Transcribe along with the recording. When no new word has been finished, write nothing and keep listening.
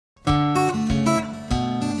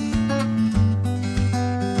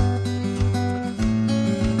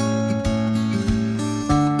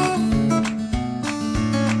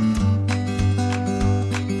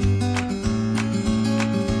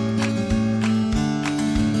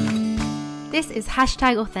This is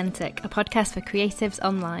Hashtag Authentic, a podcast for creatives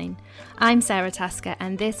online. I'm Sarah Tasker,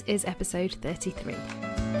 and this is episode 33.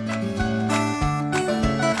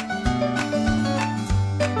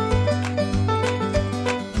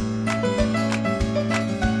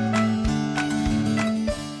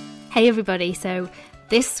 Hey everybody, so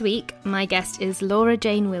this week my guest is Laura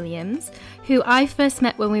Jane Williams, who I first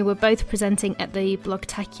met when we were both presenting at the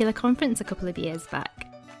Blogtacular conference a couple of years back.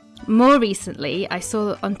 More recently, I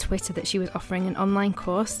saw on Twitter that she was offering an online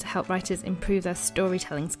course to help writers improve their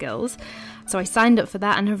storytelling skills. So I signed up for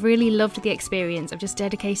that and have really loved the experience of just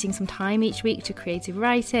dedicating some time each week to creative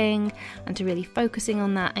writing and to really focusing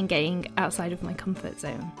on that and getting outside of my comfort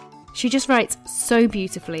zone. She just writes so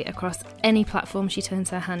beautifully across any platform she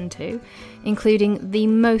turns her hand to, including the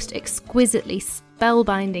most exquisitely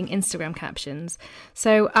spellbinding Instagram captions.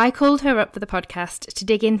 So I called her up for the podcast to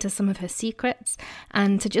dig into some of her secrets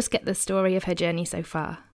and to just get the story of her journey so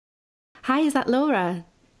far. Hi, is that Laura?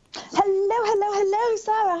 Hello,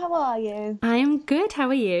 Sarah. How are you? I am good. How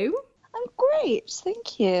are you? I'm great,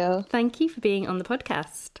 thank you. Thank you for being on the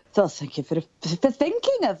podcast. Well, thank you for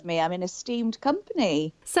thinking of me. I'm in esteemed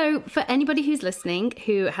company. So for anybody who's listening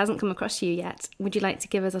who hasn't come across you yet, would you like to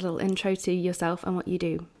give us a little intro to yourself and what you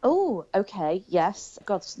do? Oh, okay, yes.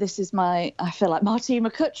 God, this is I feel like Martine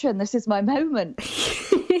McCutcheon. This is my moment.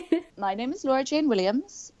 My name is Laura Jane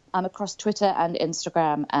Williams. I'm across Twitter and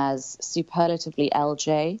Instagram as Superlatively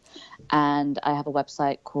LJ, and I have a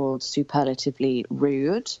website called Superlatively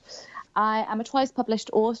Rude. I am a twice published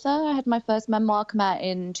author. I had my first memoir come out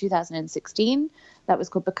in 2016. That was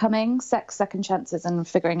called Becoming, Sex, Second Chances and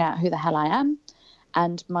Figuring Out Who the Hell I Am.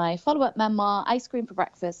 And my follow-up memoir, Ice Cream for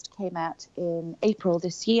Breakfast, came out in April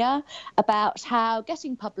this year, about how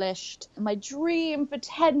getting published, my dream for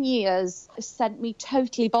 10 years, sent me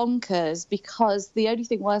totally bonkers, because the only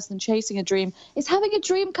thing worse than chasing a dream is having a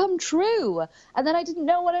dream come true. And then I didn't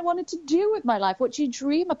know what I wanted to do with my life. What do you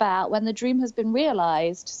dream about when the dream has been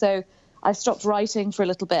realised? So I stopped writing for a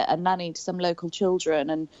little bit and nannied some local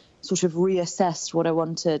children and sort of reassessed what I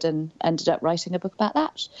wanted and ended up writing a book about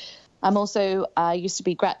that. I used to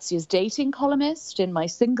be Grazia's dating columnist in my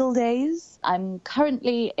single days. I'm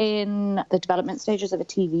currently in the development stages of a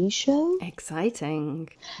TV show. Exciting.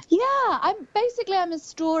 Yeah, I'm a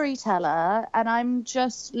storyteller, and I'm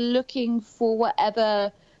just looking for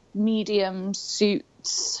whatever medium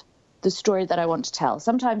suits the story that I want to tell.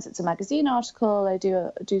 Sometimes it's a magazine article, I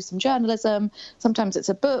do some journalism. Sometimes it's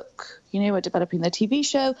a book, we're developing the TV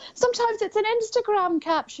show. Sometimes it's an Instagram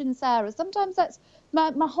caption, Sarah. Sometimes that's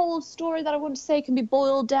my whole story that I want to say can be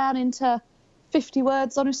boiled down into 50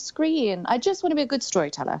 words on a screen. I just want to be a good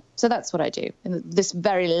storyteller. So that's what I do in this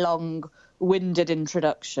very long-winded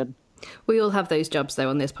introduction. We all have those jobs, though,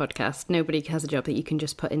 on this podcast. Nobody has a job that you can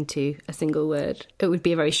just put into a single word. It would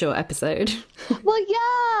be a very short episode. Well,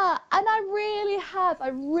 yeah, and I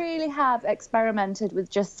really have experimented with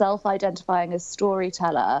just self-identifying as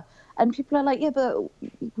storyteller. And people are like, yeah, but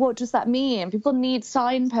what does that mean? People need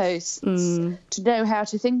signposts to know how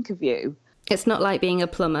to think of you. It's not like being a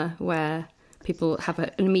plumber where people have an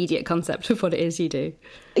immediate concept of what it is you do.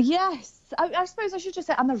 Yes, I suppose I should just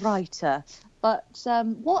say I'm a writer. But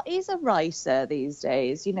what is a writer these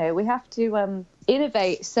days? We have to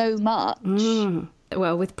innovate so much.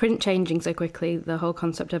 Well, with print changing so quickly, the whole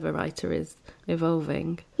concept of a writer is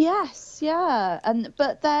evolving. Yes, yeah.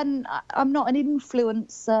 But then I'm not an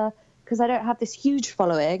influencer because I don't have this huge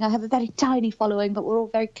following. I have a very tiny following, but we're all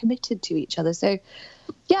very committed to each other. So,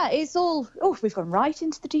 yeah, it's all... Oh, we've gone right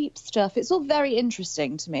into the deep stuff. It's all very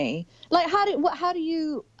interesting to me. Like, how do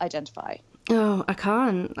you identify? Oh, I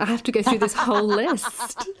can't. I have to go through this whole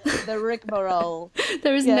list. The rigmarole.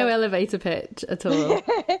 There is no elevator pitch at all.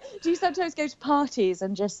 Do you sometimes go to parties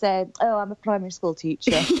and just say, oh, I'm a primary school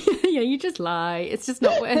teacher? Yeah, you just lie. It's just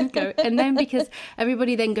not where to go. And then because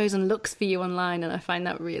everybody then goes and looks for you online, and I find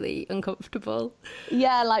that really uncomfortable.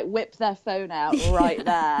 Yeah, like whip their phone out right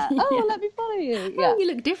there. Oh, let me follow you. Yeah. Oh, you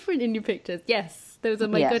look different in your pictures. Yes, those are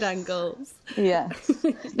my good angles. Yes.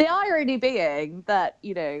 The irony being that,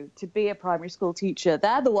 to be a primary school teacher,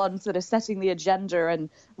 they're the ones that are setting the agenda and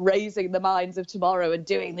raising the minds of tomorrow and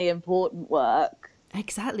doing the important work.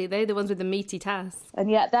 Exactly, they're the ones with the meaty tasks. And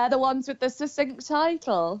yet they're the ones with the succinct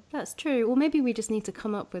title. That's true. Well, maybe we just need to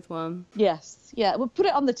come up with one. Yes, yeah, we'll put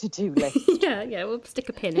it on the to-do list. yeah, we'll stick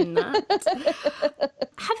a pin in that.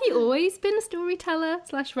 Have you always been a storyteller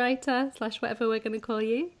 / writer / whatever we're going to call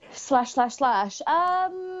you? /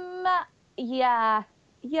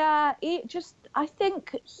 Yeah, it just, I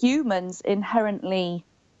think humans inherently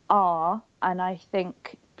are, and I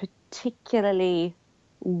think particularly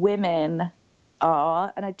women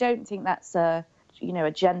are, and I don't think that's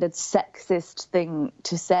a gendered sexist thing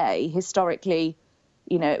to say. Historically,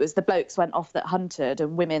 it was the blokes went off that hunted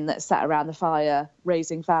and women that sat around the fire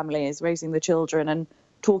raising families, raising the children and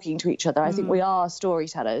talking to each other. I think we are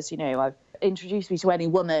storytellers. I've introduced me to any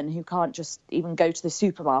woman who can't just even go to the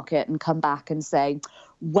supermarket and come back and say,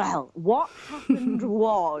 well, what happened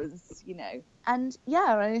was, And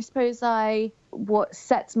yeah, I suppose what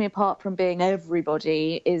sets me apart from being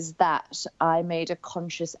everybody is that I made a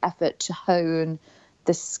conscious effort to hone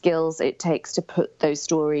the skills it takes to put those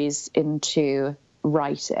stories into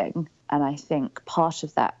writing. And I think part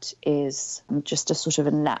of that is just a sort of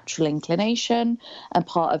a natural inclination. And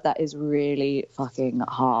part of that is really fucking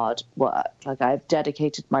hard work. Like, I've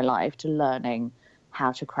dedicated my life to learning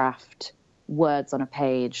how to craft words on a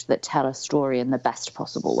page that tell a story in the best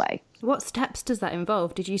possible way. What steps does that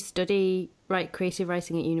involve? Did you study creative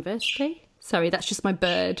writing at university? Sorry, that's just my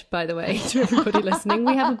bird, by the way, to everybody listening.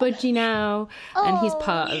 We have a budgie now, and he's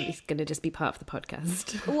going to just be part of the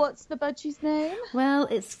podcast. What's the budgie's name? Well,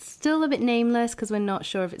 it's still a bit nameless because we're not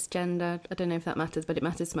sure if it's gender. I don't know if that matters, but it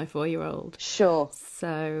matters to my 4-year-old. Sure.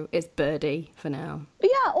 So it's Birdie for now.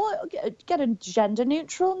 Yeah, or get a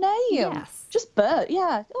gender-neutral name. Yes. Just Bird,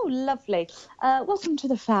 yeah. Oh, lovely. Welcome to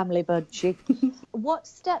the family, budgie. What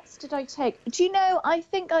steps did I take? Do you know, I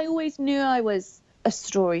think I always knew I was a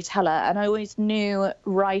storyteller, and I always knew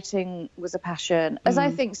writing was a passion, as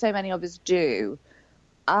I think so many of us do.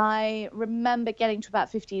 I remember getting to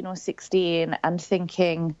about 15 or 16 and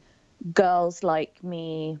thinking girls like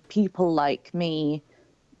me, people like me,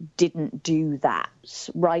 didn't do that.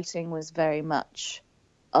 Writing was very much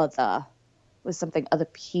was something other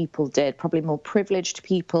people did, probably more privileged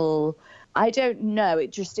people. I don't know,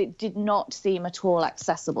 it did not seem at all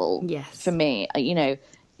accessible for me.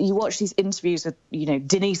 You watch these interviews with,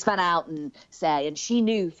 Denise Van Outen and she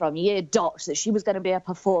knew from year dot that she was going to be a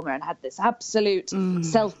performer and had this absolute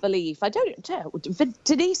self-belief. I don't know.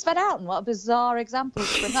 Denise Van Outen, what a bizarre example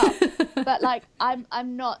to bring up. But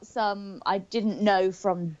I'm not I didn't know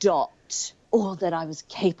from dot all that I was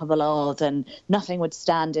capable of and nothing would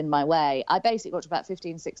stand in my way. I basically got to about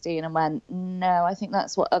 15, 16 and went, no, I think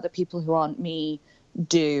that's what other people who aren't me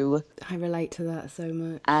do. I relate to that so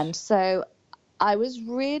much. And so I was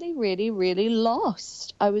really, really, really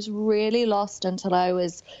lost. I was really lost until I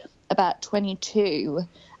was about 22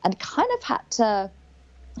 and kind of had to,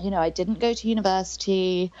 I didn't go to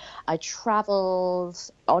university. I travelled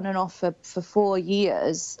on and off for 4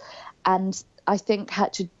 years and I think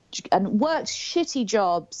and worked shitty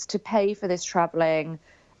jobs to pay for this travelling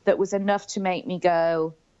that was enough to make me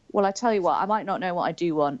go, well, I tell you what, I might not know what I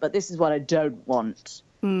do want, but this is what I don't want.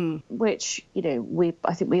 Which,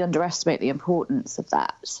 I think we underestimate the importance of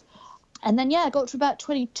that. And then, I got to about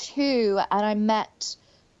 22 and I met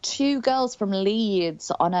 2 girls from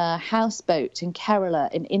Leeds on a houseboat in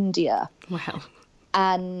Kerala in India. Wow.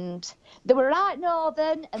 And they were right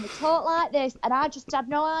northern and they talked like this. And I just had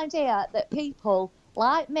no idea that people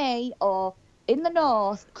like me or in the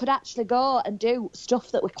north could actually go and do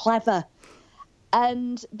stuff that were clever.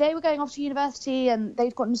 And they were going off to university and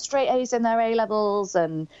they'd gotten straight A's in their A-levels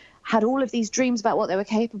and had all of these dreams about what they were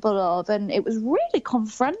capable of. And it was really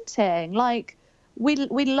confronting. Like, we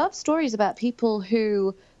love stories about people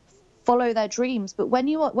who follow their dreams. But when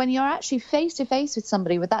you're actually face to face with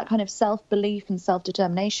somebody with that kind of self-belief and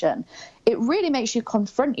self-determination, it really makes you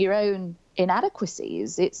confront your own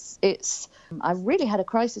inadequacies. I really had a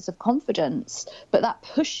crisis of confidence, but that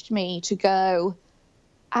pushed me to go,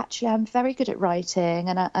 actually, I'm very good at writing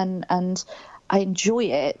and I enjoy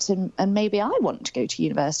it. And maybe I want to go to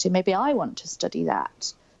university. Maybe I want to study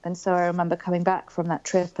that. And so I remember coming back from that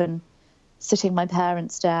trip and sitting my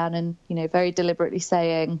parents down and, very deliberately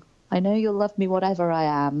saying, I know you'll love me whatever I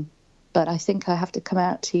am, but I think I have to come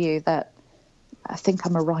out to you that I think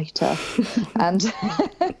I'm a writer. and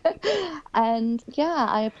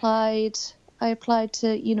I applied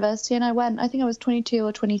to university and I went, I think I was 22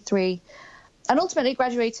 or 23. And ultimately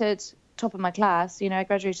graduated top of my class. I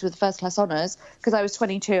graduated with first class honours because I was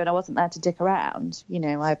 22 and I wasn't there to dick around.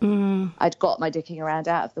 I'd got my dicking around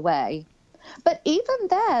out of the way. But even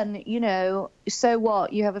then, so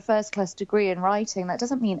what? You have a first class degree in writing. That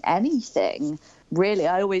doesn't mean anything. Really,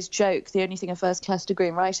 I always joke the only thing a first class degree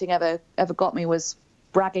in writing ever got me was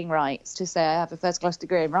bragging rights to say I have a first class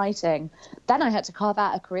degree in writing. Then I had to carve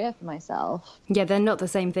out a career for myself. Yeah, they're not the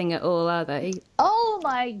same thing at all, are they? Oh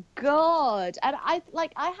my God. And I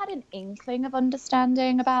had an inkling of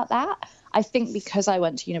understanding about that. I think because I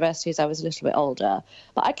went to university as I was a little bit older.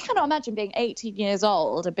 But I cannot imagine being 18 years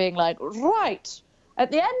old and being like, right,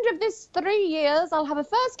 at the end of this 3 years, I'll have a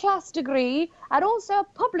first class degree and also a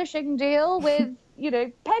publishing deal with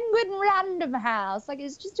Penguin Random House. Like,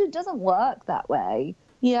 it doesn't work that way.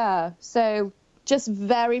 Yeah. So just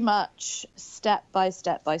very much step by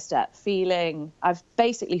step by step feeling. I've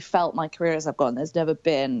basically felt my career as I've gone. There's never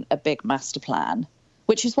been a big master plan,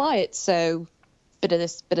 which is why it's so bit of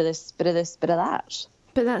this, bit of this, bit of this, bit of that.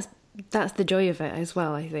 But that's the joy of it as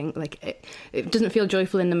well, I think. Like, it doesn't feel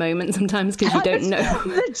joyful in the moment sometimes because you don't know.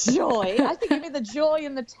 The joy. I think you mean the joy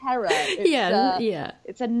and the terror.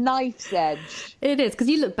 It's a knife's edge. It is, because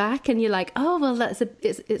you look back and you're like, oh, well,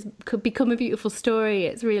 it could become a beautiful story.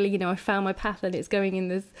 It's really, I found my path and it's going in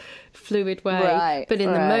this fluid way. Right, but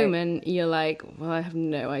in the moment, you're like, well, I have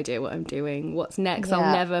no idea what I'm doing. What's next? Yeah.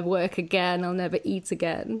 I'll never work again. I'll never eat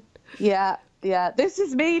again. Yeah. This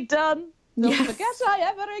is me done. Don't forget I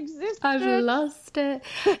ever existed. I've lost it.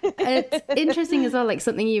 It's interesting as well, like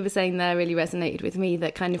something you were saying there really resonated with me,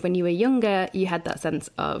 that kind of when you were younger, you had that sense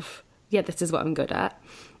of, this is what I'm good at.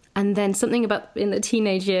 And then something about in the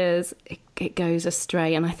teenage years, it goes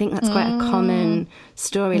astray. And I think that's quite a common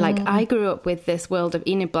story. Like, I grew up with this world of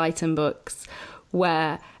Enid Blyton books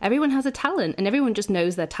where everyone has a talent and everyone just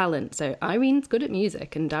knows their talent. So Irene's good at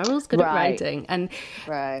music and Daryl's good at writing. And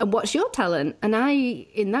what's your talent? And I,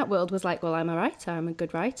 in that world, was like, well, I'm a writer. I'm a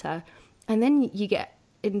good writer. And then you get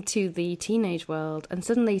into the teenage world and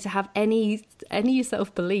suddenly to have any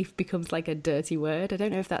self-belief becomes like a dirty word. I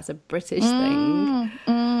don't know if that's a British thing.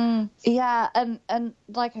 Yeah, and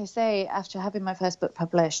like I say, after having my first book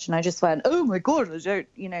published, and I just went, oh my God, this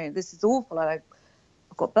is awful. And I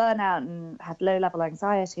got burnout and had low-level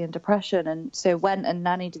anxiety and depression, and so went and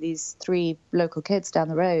nannied these 3 local kids down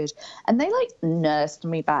the road, and they like nursed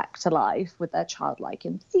me back to life with their childlike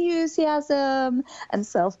enthusiasm and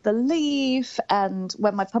self-belief. And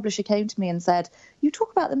when my publisher came to me and said, you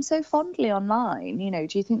talk about them so fondly online,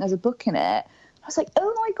 do you think there's a book in it? I was like,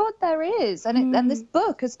 oh my God, there is. And this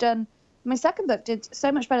book has done, my second book did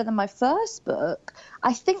so much better than my first book,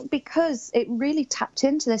 I think, because it really tapped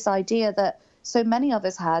into this idea that so many of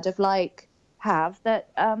us had of wasn't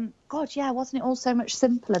it all so much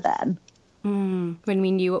simpler then? When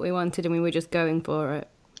we knew what we wanted and we were just going for it.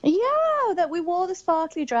 Yeah, that we wore the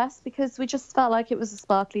sparkly dress because we just felt like it was a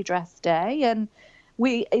sparkly dress day, and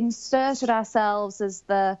we inserted ourselves as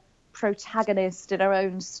the protagonist in our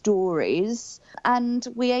own stories, and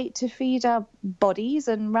we ate to feed our bodies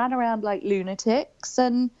and ran around like lunatics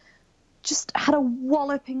and just had a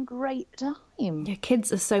walloping great time. Yeah,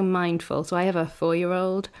 kids are so mindful. So I have a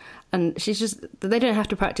 4-year-old and they don't have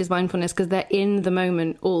to practice mindfulness because they're in the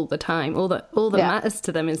moment all the time. All that matters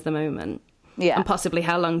to them is the moment. Yeah. And possibly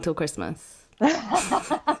how long till Christmas.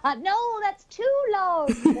 No, that's too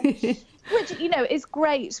long. Which, is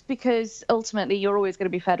great because ultimately you're always going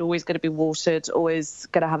to be fed, always going to be watered, always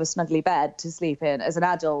going to have a snuggly bed to sleep in. As an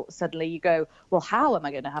adult, suddenly you go, well, how am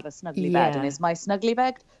I going to have a snuggly bed? And is my snuggly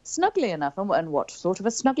bed snuggly enough? And what sort of a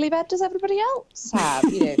snuggly bed does everybody else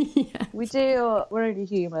have? Yes. We do. We're only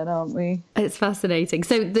human, aren't we? It's fascinating.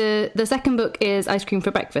 So the second book is Ice Cream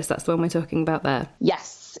for Breakfast. That's the one we're talking about there.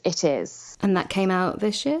 Yes, it is. And that came out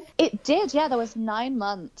this year? It did, yeah. There was 9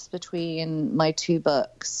 months between my 2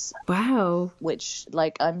 books. Wow. Which,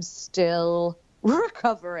 I'm still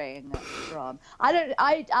recovering from. I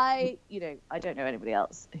don't know anybody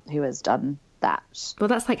else who has done that. Well,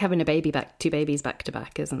 that's like having 2 babies back to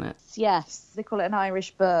back, isn't it? Yes, they call it an Irish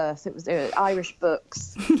birth. It was Irish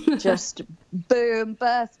books. Just boom,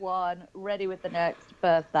 birth one, ready with the next,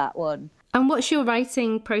 birth that one. And what's your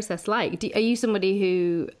writing process like? Are you somebody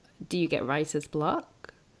who... Do you get writer's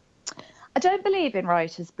block? I don't believe in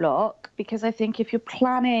writer's block because I think if you're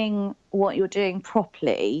planning what you're doing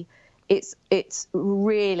properly, it's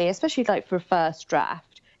really, especially for a first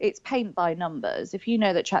draft, it's paint by numbers. If you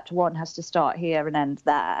know that chapter 1 has to start here and end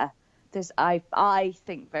there, there's, I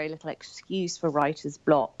think, very little excuse for writer's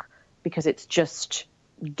block because it's just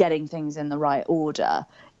getting things in the right order.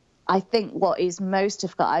 I think what is most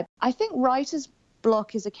difficult, I think writer's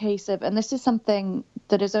block is a case of, and this is something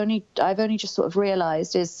that I've only just sort of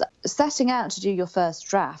realised, is setting out to do your first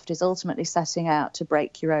draft is ultimately setting out to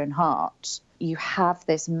break your own heart. You have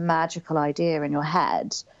this magical idea in your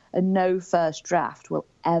head and no first draft will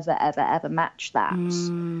ever, ever, ever match that.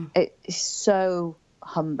 It is so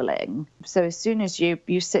humbling. So as soon as you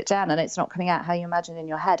sit down and it's not coming out how you imagine in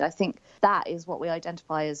your head, I think that is what we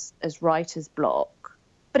identify as writer's block.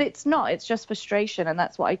 But it's not, it's just frustration, and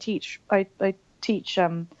that's what I teach. I teach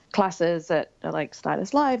classes at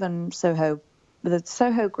Stylist Live and Soho, the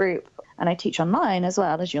Soho group, and I teach online as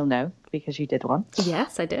well, as you'll know because you did one.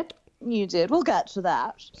 Yes, I did. You did. We'll get to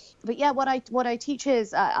that. But yeah, what I teach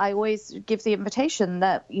is I always give the invitation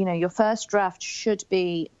that your first draft should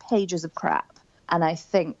be pages of crap, And I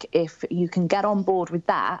think if you can get on board with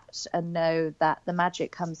that and know that the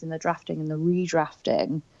magic comes in the drafting and the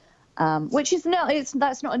redrafting, which is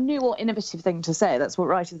that's not a new or innovative thing to say. That's what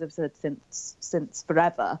writers have said since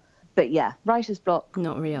forever. But yeah, writer's block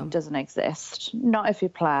not real. Doesn't exist. Not if you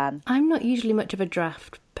plan. I'm not usually much of a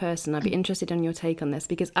draft person. I'd be interested in your take on this,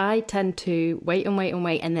 because I tend to wait and wait and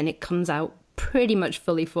wait, and then it comes out pretty much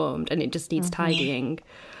fully formed and it just needs tidying.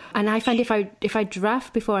 And I find if I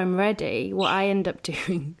draft before I'm ready, what I end up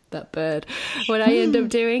doing, what I end up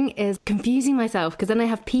doing is confusing myself, because then I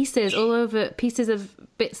have pieces all over, pieces of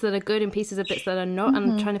bits that are good and pieces of bits that are not,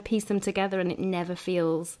 and I'm trying to piece them together and it never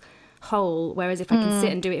feels whole. Whereas if I can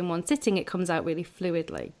sit and do it in one sitting, it comes out really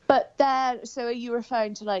fluidly. But so are you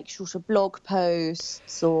referring to like shorter blog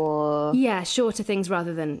posts or? Yeah, shorter things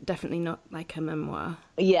rather than, definitely not like a memoir.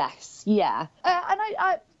 Yes, yeah. And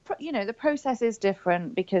I the process is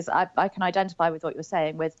different, because I can identify with what you're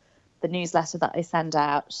saying with the newsletter that I send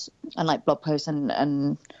out and like blog posts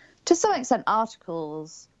and to some extent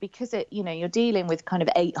articles, because you're dealing with kind of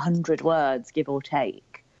 800 words, give or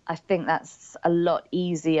take. I think that's a lot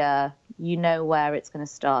easier. You know where it's going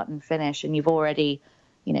to start and finish, and you've already,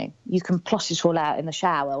 you can plot it all out in the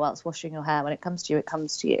shower whilst washing your hair. When it comes to you, it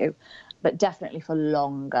comes to you. But definitely for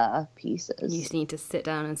longer pieces, you just need to sit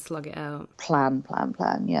down and slug it out. Plan.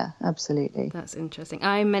 Yeah, absolutely. That's interesting.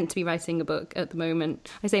 I'm meant to be writing a book at the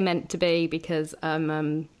moment. I say meant to be because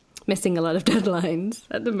I'm missing a lot of deadlines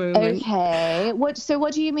at the moment. Okay.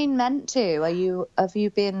 What do you mean meant to? Have you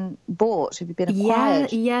been bought? Have you been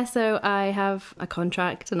acquired? Yeah. So I have a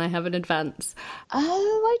contract and I have an advance.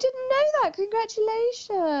 Oh, I didn't know that.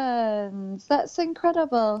 Congratulations. That's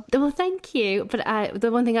incredible. Well, thank you. But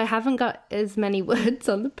the one thing, I haven't got as many words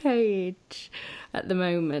on the page at the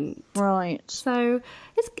moment. Right. So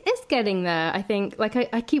it's getting there. I think, like,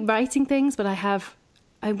 I keep writing things, but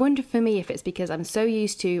I wonder for me if it's because I'm so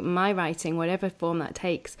used to my writing, whatever form that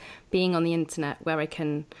takes, being on the internet where I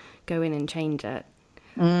can go in and change it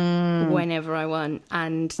whenever I want.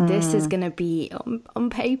 And this is going to be on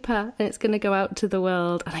paper, and it's going to go out to the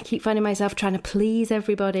world. And I keep finding myself trying to please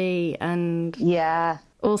everybody, and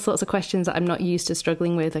all sorts of questions that I'm not used to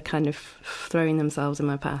struggling with are kind of throwing themselves in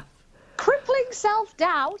my path. Crippling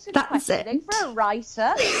self-doubt and questioning for a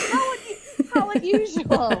writer. How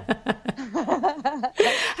unusual.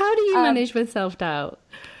 How do you manage with self-doubt?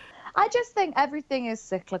 I just think everything is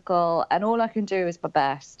cyclical, and all I can do is my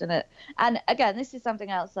best. And again, this is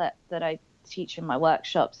something else that I teach in my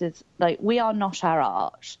workshops, is like, we are not our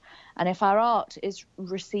art. And if our art is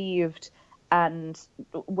received and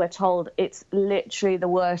we're told it's literally the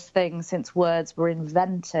worst thing since words were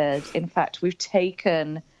invented, in fact, we've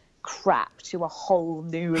taken crap to a whole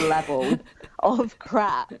new level of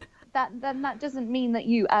crap, then that doesn't mean that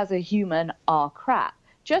you as a human are crap.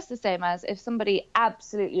 Just the same as if somebody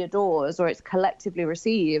absolutely adores, or it's collectively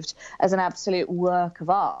received as an absolute work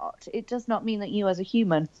of art, it does not mean that you as a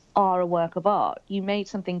human are a work of art. You made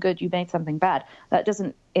something good, you made something bad. That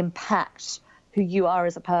doesn't impact who you are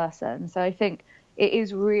as a person. So I think it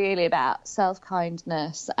is really about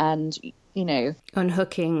self-kindness and,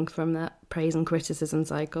 unhooking from that praise and criticism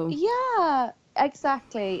cycle. Yeah,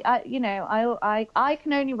 exactly. I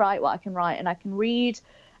can only write what I can write, and I can read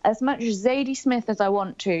as much Zadie Smith as I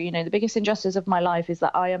want to. The biggest injustice of my life is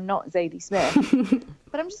that I am not Zadie Smith.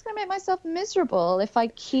 But I'm just going to make myself miserable if I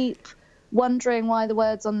keep wondering why the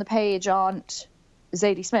words on the page aren't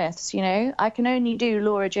Zadie Smith's. I can only do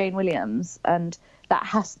Laura Jane Williams, and that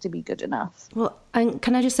has to be good enough. Well, and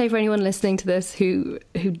can I just say for anyone listening to this who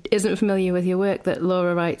isn't familiar with your work, that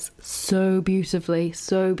Laura writes so beautifully.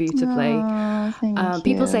 Oh, thank you.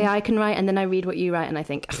 People say I can write, and then I read what you write and I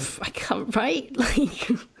think, I can't write. Like,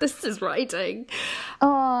 this is writing.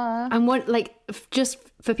 And just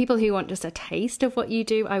for people who want just a taste of what you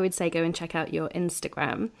do, I would say go and check out your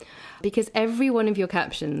Instagram, because every one of your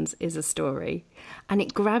captions is a story, and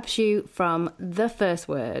it grabs you from the first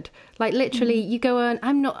word. Like, literally, you go on.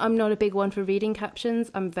 I'm not a big one for reading captions.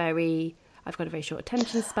 I've got a very short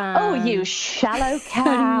attention span. Oh, you shallow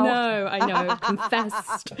cow. I know. I've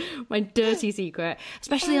confessed my dirty secret.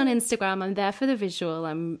 Especially on Instagram, I'm there for the visual.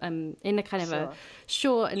 I'm in a kind of a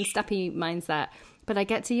short and snappy mindset. But I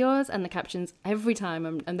get to yours and the captions every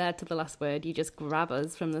time. I'm there to the last word. You just grab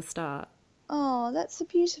us from the start. Oh, that's a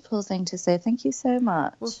beautiful thing to say. Thank you so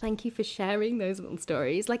much. Well, thank you for sharing those little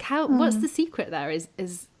stories. Like, what's the secret there? Is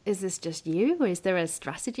this just you, or is there a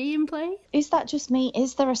strategy in place? Is that just me?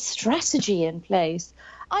 Is there a strategy in place?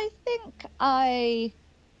 I think I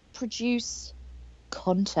produce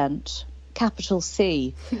content, capital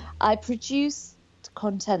C. I produce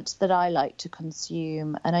content that I like to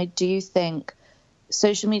consume, and I do think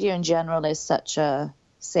social media in general is such a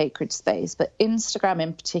sacred space, but Instagram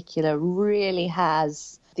in particular really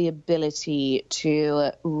has the ability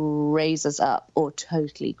to raise us up or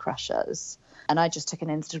totally crush us. And I just took an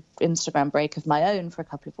Instagram break of my own for a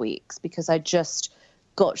couple of weeks because I just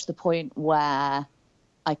got to the point where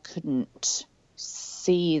I couldn't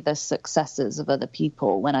see the successes of other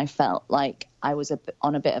people when I felt like I was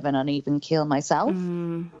on a bit of an uneven keel myself.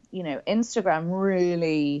 You know, Instagram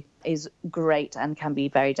really is great and can be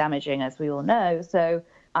very damaging, as we all know. So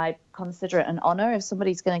I consider it an honor. If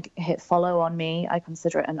somebody's going to hit follow on me, I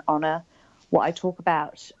consider it an honor. What I talk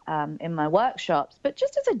about in my workshops, but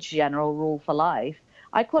just as a general rule for life,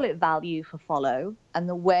 I call it value for follow. And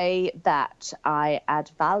the way that I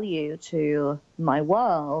add value to my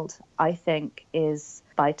world, I think, is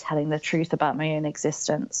by telling the truth about my own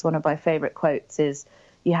existence. One of my favorite quotes is,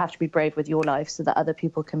 you have to be brave with your life so that other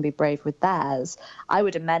people can be brave with theirs. I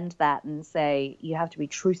would amend that and say, you have to be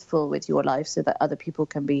truthful with your life so that other people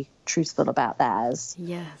can be truthful about theirs.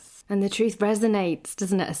 Yes. And the truth resonates,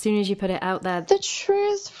 doesn't it? As soon as you put it out there. The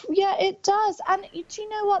truth, yeah, it does. And do you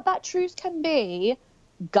know what that truth can be?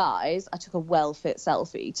 Guys, I took a well-fit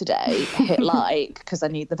selfie today, hit like, because I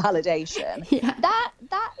need the validation. Yeah.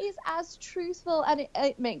 That is as truthful, and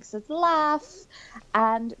it makes us laugh,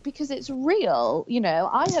 and because it's real, you know,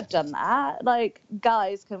 I have done that. Like,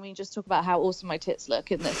 guys, can we just talk about how awesome my tits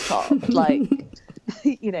look in this top? Like,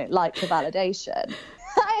 you know, like the validation.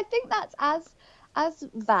 I think that's as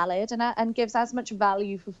valid and gives as much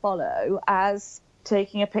value for follow as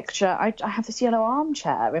taking a picture. I have this yellow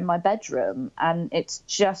armchair in my bedroom, and it's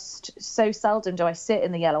just so seldom do I sit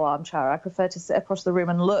in the yellow armchair. I prefer to sit across the room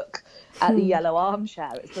and look at the yellow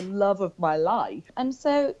armchair. It's the love of my life. And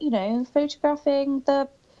so, you know, photographing the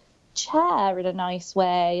chair in a nice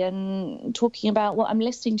way and talking about what I'm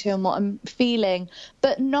listening to and what I'm feeling,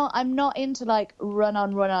 but I'm not into like run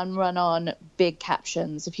on big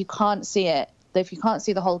captions. If you can't see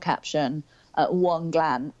the whole caption at one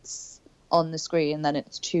glance on the screen, then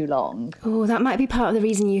it's too long. Oh, that might be part of the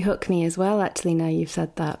reason you hook me as well, actually, now you've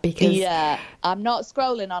said that, because... Yeah, I'm not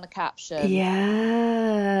scrolling on a caption.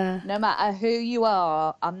 Yeah. No matter who you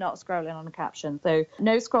are, I'm not scrolling on a caption. So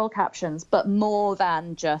no scroll captions, but more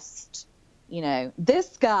than just, you know,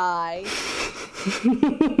 this guy,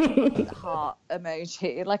 heart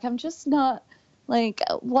emoji. Like, I'm just not, like,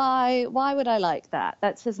 why would I like that?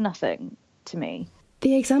 That says nothing to me.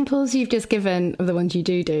 The examples you've just given of the ones you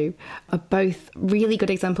do are both really good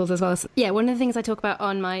examples as well. Yeah, one of the things I talk about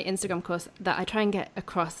on my Instagram course that I try and get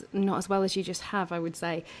across, not as well as you just have, I would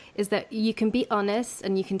say, is that you can be honest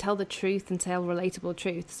and you can tell the truth and tell relatable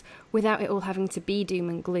truths without it all having to be doom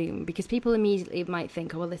and gloom, because people immediately might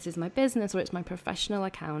think, oh, well, this is my business or it's my professional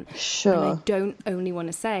account. Sure. And I don't only want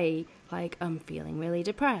to say, like, I'm feeling really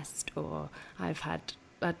depressed or I've had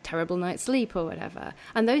a terrible night's sleep or whatever,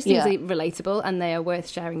 and those things are relatable and they are worth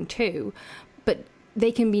sharing too, but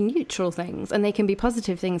they can be neutral things and they can be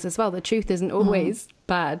positive things as well. The truth isn't always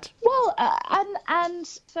bad. Well, and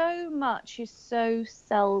so much is so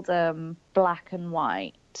seldom black and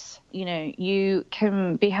white. You know, you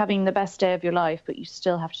can be having the best day of your life, but you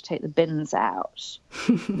still have to take the bins out.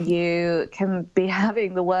 You can be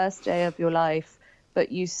having the worst day of your life,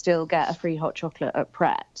 but you still get a free hot chocolate at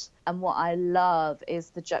Pret. And what I love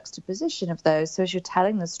is the juxtaposition of those. So as you're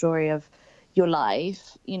telling the story of your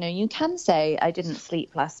life, you know, you can say, I didn't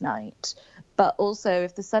sleep last night. But also,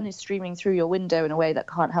 if the sun is streaming through your window in a way that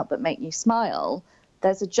can't help but make you smile,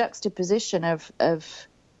 there's a juxtaposition of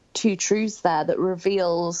two truths there that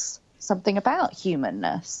reveals something about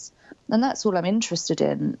humanness. And that's all I'm interested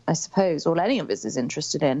in, I suppose. All any of us is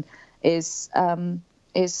interested in is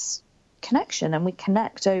connection, and we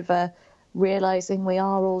connect over realizing we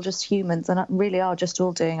are all just humans and really are just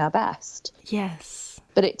all doing our best. Yes.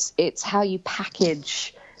 But it's how you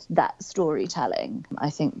package that storytelling, I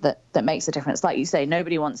think, that makes a difference. Like you say,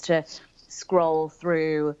 nobody wants to scroll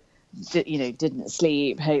through, you know, didn't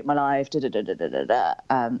sleep, hate my life,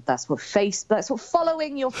 That's what Facebook, that's what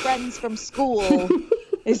following your friends from school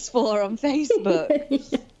is for on Facebook.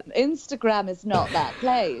 Yeah. Instagram is not that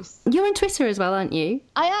place. You're on Twitter as well, aren't you?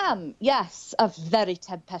 I am, yes. A very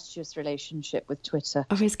tempestuous relationship with Twitter.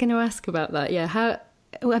 I was going to ask about that, yeah. How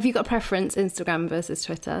have you got a preference, Instagram versus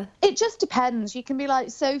Twitter? It just depends. You can be like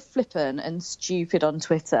so flippant and stupid on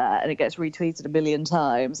Twitter and it gets retweeted a million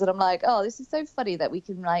times. And I'm like, oh, this is so funny that we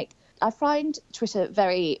can, like, I find Twitter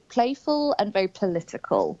very playful and very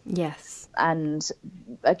political. Yes. And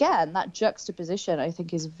again, that juxtaposition I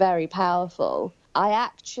think is very powerful.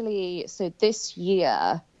 So this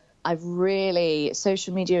year,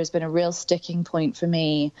 social media has been a real sticking point for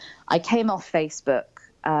me. I came off Facebook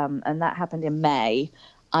and that happened in May.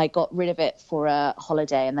 I got rid of it for a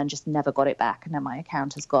holiday and then just never got it back, and now my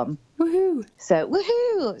account has gone. Woohoo!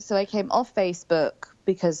 So I came off Facebook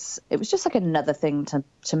because it was just like another thing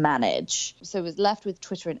to manage. So I was left with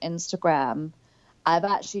Twitter and Instagram. I've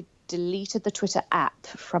actually deleted the Twitter app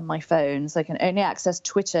from my phone, so I can only access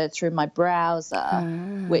Twitter through my browser,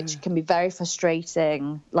 which can be very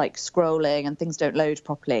frustrating, like scrolling and things don't load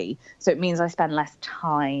properly. So it means I spend less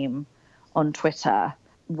time on Twitter,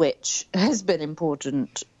 which has been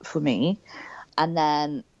important for me. And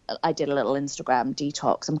then I did a little Instagram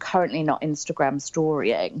detox. I'm currently not Instagram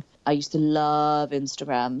storying. I used to love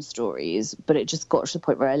Instagram stories, but it just got to the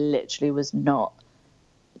point where I literally was not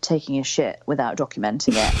taking a shit without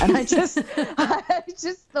documenting it. And I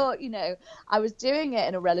just thought, I was doing it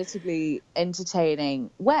in a relatively entertaining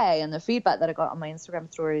way, and the feedback that I got on my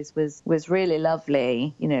Instagram stories was really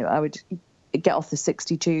lovely. I would get off the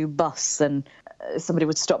 62 bus and somebody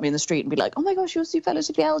would stop me in the street and be like, oh my gosh, you're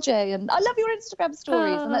superlatively LJ and I love your Instagram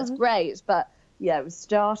stories. And that's great, but yeah, it was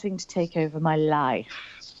starting to take over my life.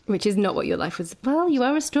 Which is not what your life was. Well, you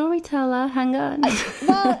are a storyteller. Hang on.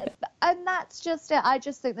 And that's just it. I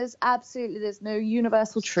just think there's no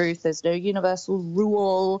universal truth. There's no universal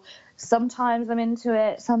rule. Sometimes I'm into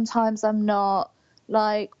it. Sometimes I'm not.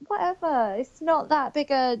 Like, whatever. It's not that big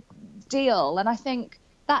a deal. And I think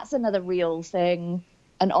that's another real thing,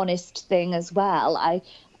 an honest thing as well. I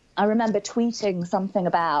remember tweeting something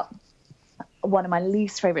about one of my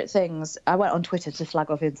least favourite things. I went on Twitter to slag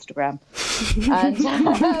off Instagram.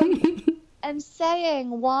 And saying,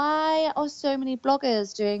 why are so many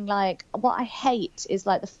bloggers doing, like, what I hate is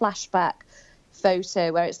like the flashback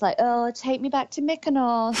photo where it's like, oh, take me back to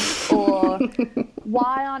Mykonos, or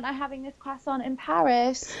why aren't I having this croissant in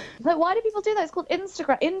Paris? Like, why do people do that? It's called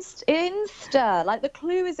Instagram. Insta. Like, the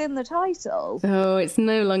clue is in the title. Oh, it's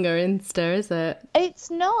no longer Insta, is it? It's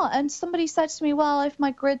not. And somebody said to me, well, if my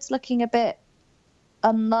grid's looking a bit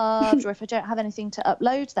unloved or if I don't have anything to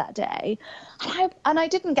upload that day, and I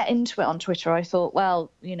didn't get into it on Twitter. I thought, well,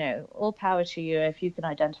 all power to you. If you can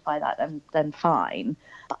identify that, then fine.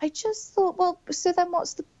 But I just thought, well, so then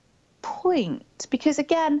what's the point? Because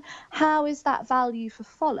again, how is that value for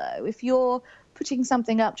follow? If you're putting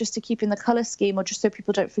something up just to keep in the colour scheme or just so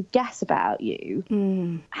people don't forget about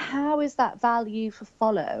you, how is that value for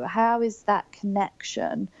follow? How is that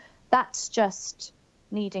connection? That's just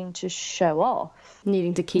needing to show off,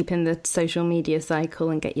 needing to keep in the social media cycle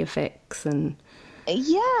and get your fix. And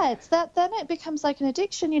it's that then it becomes like an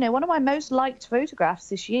addiction. One of my most liked photographs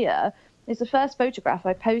this year is the first photograph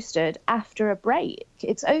I posted after a break.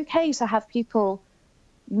 It's okay to have people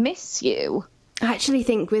miss you. I actually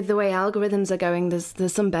think with the way algorithms are going,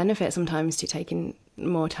 there's some benefit sometimes to taking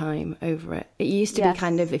more time over it. It used to be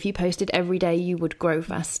kind of, if you posted every day, you would grow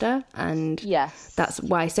faster. And that's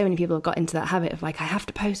why so many people have got into that habit of like, I have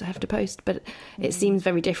to post. But it seems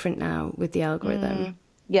very different now with the algorithm.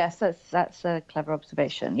 Yes, that's a clever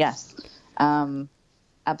observation. Yes,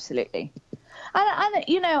 absolutely.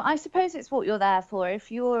 And I suppose it's what you're there for. If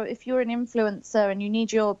you're an influencer and you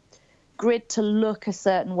need your grid to look a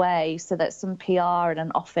certain way so that some PR in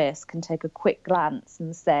an office can take a quick glance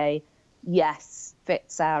and say, yes,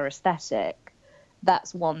 fits our aesthetic,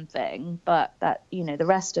 that's one thing. But that, the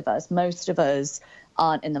rest of us, most of us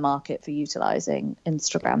aren't in the market for utilizing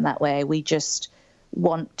Instagram that way. We just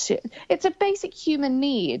want to, it's a basic human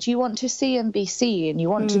need. You want to see and be seen.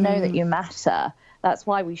 You want to know that you matter. That's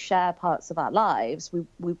why we share parts of our lives. We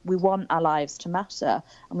want our lives to matter,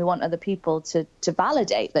 and we want other people to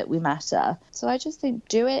validate that we matter. So I just think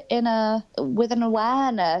do it with an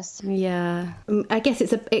awareness. Yeah, I guess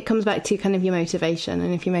it comes back to kind of your motivation,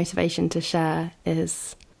 and if your motivation to share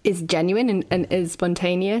is genuine and is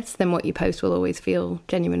spontaneous, then what you post will always feel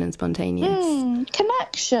genuine and spontaneous.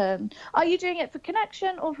 Connection. Are you doing it for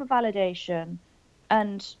connection or for validation?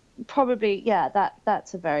 And probably,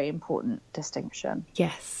 that's a very important distinction.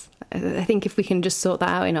 Yes. I think if we can just sort that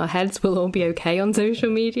out in our heads, we'll all be okay on social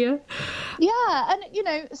media. Yeah,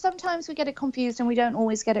 and, sometimes we get it confused and we don't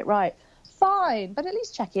always get it right. Fine, but at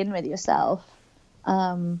least check in with yourself.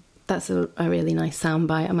 That's a really nice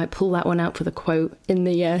soundbite. I might pull that one out for the quote in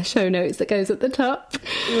the show notes that goes at the top.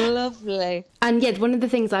 Lovely. And yeah, one of the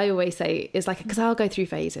things I always say is like, because I'll go through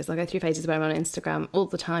phases. I'll go through phases where I'm on Instagram all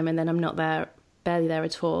the time and then I'm not there barely there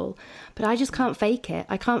at all. But I just can't fake it.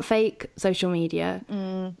 I can't fake social media.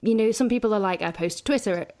 You know, some people are like, I post to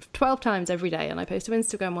Twitter 12 times every day and I post to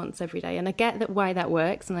Instagram once every day. And I get that why that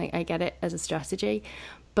works, and I get it as a strategy.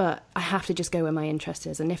 But I have to just go where my interest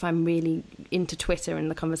is. And if I'm really into Twitter and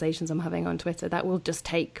the conversations I'm having on Twitter, that will just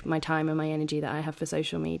take my time and my energy that I have for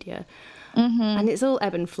social media. And it's all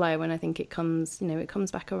ebb and flow, and I think it comes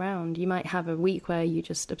back around. You might have a week where you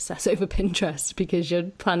just obsess over Pinterest because you're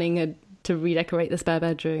planning to redecorate the spare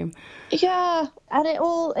bedroom. Yeah, and it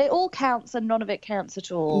all counts, and none of it counts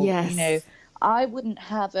at all. Yes. You know, I wouldn't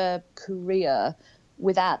have a career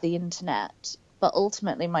without the internet, but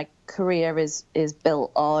ultimately my career is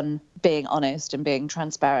built on being honest and being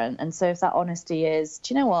transparent. And so if that honesty is,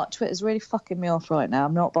 do you know what, Twitter's really fucking me off right now,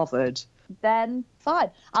 I'm not bothered, then fine.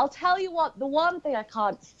 I'll tell you what, the one thing I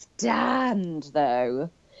can't stand, though,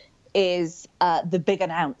 is the big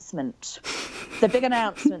announcement. The big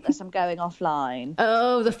announcement that I'm going offline.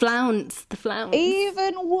 Oh, the flounce.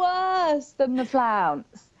 Even worse than the flounce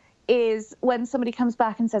is when somebody comes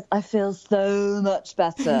back and says, I feel so much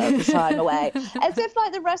better for time away. As if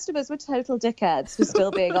like the rest of us were total dickheads for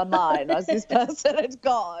still being online as this person had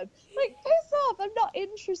gone. Like, piss off. I'm not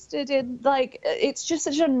interested in, like, it's just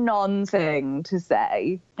such a non-thing to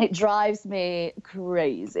say. It drives me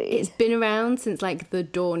crazy. It's been around since like the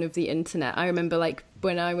dawn of the internet. I remember like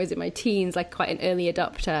when I was in my teens, like quite an early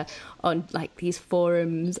adopter on like these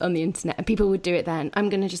forums on the internet, and people would do it then. I'm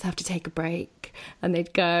going to just have to take a break. And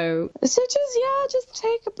they'd go, so just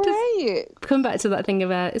take a break. Just come back to that thing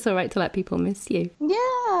about it's all right to let people miss you.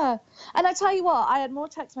 Yeah. And I tell you what, I had more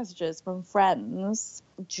text messages from friends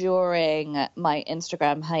during my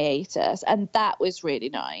Instagram hiatus, and that was really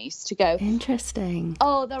nice to go, interesting.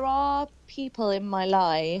 Oh, there are people in my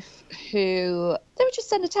life who they would just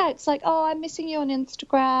send a text like, oh, I'm missing you on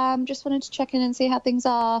Instagram, just wanted to check in and see how things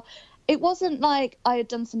are. It wasn't like I had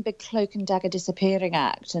done some big cloak and dagger disappearing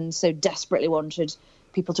act and so desperately wanted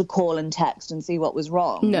people to call and text and see what was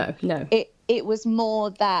wrong. No. It was more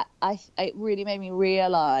that it really made me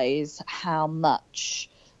realise how much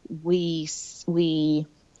we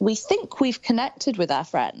think we've connected with our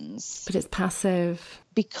friends. But it's passive.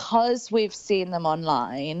 Because we've seen them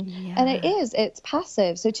online. Yeah. And it's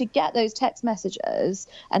passive. So to get those text messages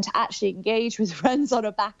and to actually engage with friends on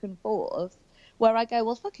a back and forth, where I go,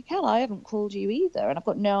 well, fucking hell, I haven't called you either, and I've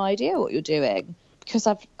got no idea what you're doing because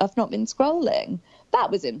I've not been scrolling. That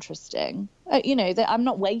was interesting. I'm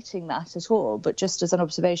not weighting that at all, but just as an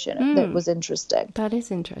observation, that was interesting. That is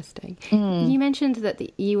interesting. You mentioned that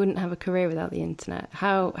you wouldn't have a career without the internet.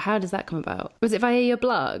 How does that come about? Was it via your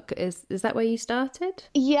blog? Is that where you started?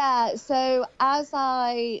 Yeah. So as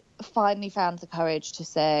I finally found the courage to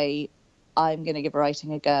say, I'm going to give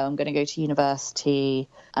writing a go, I'm going to go to university,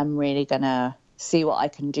 I'm really going to see what I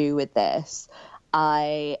can do with this,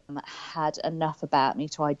 I had enough about me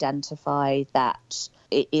to identify that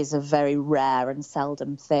it is a very rare and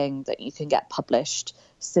seldom thing that you can get published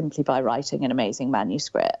simply by writing an amazing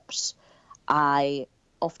manuscript. I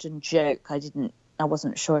often joke I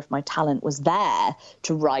wasn't sure if my talent was there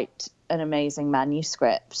to write an amazing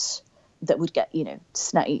manuscript that would get,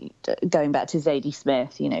 going back to Zadie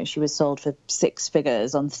Smith, she was sold for 6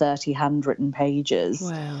 figures on 30 handwritten pages.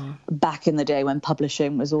 Wow. Back in the day when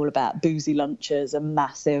publishing was all about boozy lunches and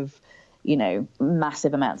massive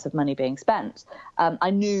amounts of money being spent.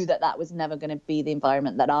 I knew that was never going to be the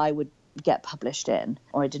environment that I would get published in,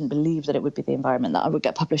 or I didn't believe that it would be the environment that I would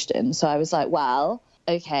get published in. So I was like, well,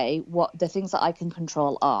 okay, what the things that I can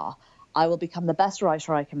control are, I will become the best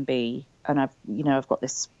writer I can be. And I've got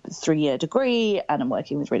this 3-year degree and I'm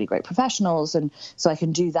working with really great professionals. And so I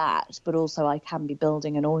can do that, but also I can be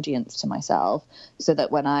building an audience to myself so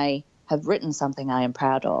that when I have written something I am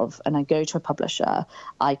proud of and I go to a publisher,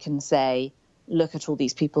 I can say, look at all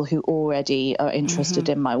these people who already are interested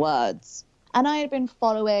in my words. And I had been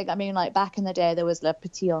following, back in the day, there was La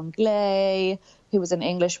Petite Anglais, who was an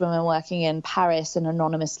English woman working in Paris and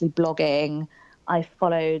anonymously blogging. I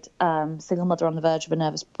followed Single Mother on the Verge of a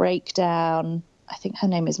Nervous Breakdown. I think her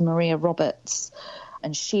name is Maria Roberts.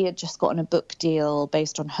 And she had just gotten a book deal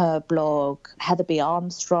based on her blog. Heather B.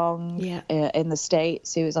 Armstrong in the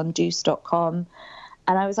States, who was on Deuce.com.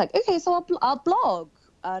 And I was like, okay, so I'll blog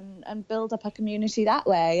and build up a community that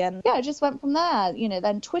way. And I just went from there.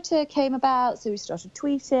 Then Twitter came about, so we started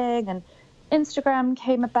tweeting, and Instagram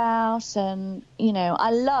came about. And,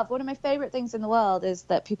 I love, one of my favorite things in the world is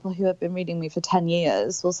that people who have been reading me for 10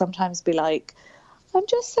 years will sometimes be like, I'm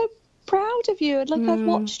just so proud of you. And I've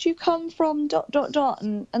watched you come from ...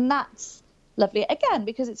 And that's lovely. Again,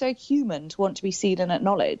 because it's very human to want to be seen and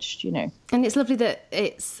acknowledged, And it's lovely that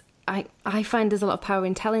I find there's a lot of power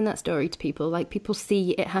in telling that story to people. Like, people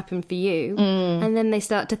see it happen for you, and then they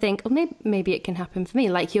start to think, oh, maybe it can happen for me.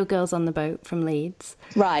 Like your Girls on the Boat from Leeds.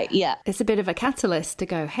 Right, yeah. It's a bit of a catalyst to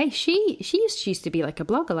go, hey, she used to be like a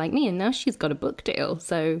blogger like me, and now she's got a book deal.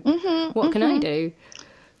 So what can I do?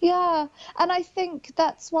 Yeah, and I think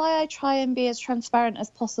that's why I try and be as transparent as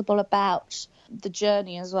possible about the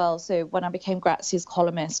journey as well. So when I became Grazia's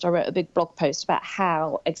columnist, I wrote a big blog post about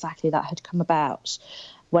how exactly that had come about.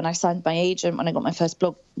 When I signed my agent, when I got my first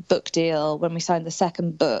book deal, when we signed the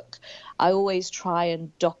second book, I always try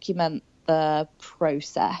and document the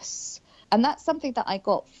process. And that's something that I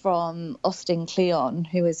got from Austin Kleon,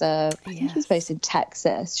 who is I think he's based in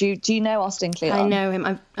Texas. Do you know Austin Kleon? I know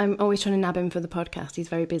him. I'm always trying to nab him for the podcast. He's a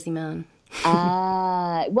very busy man.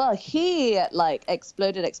 Well, he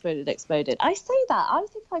exploded. I say that. I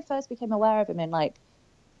think I first became aware of him in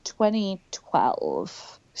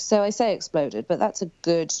 2012. So I say exploded, but that's a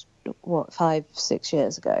good, 5-6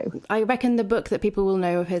 years ago. I reckon the book that people will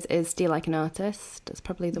know of his is Steal Like an Artist. That's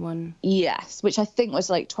probably the one. Yes, which I think was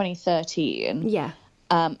 2013. Yeah.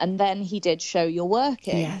 And then he did Show Your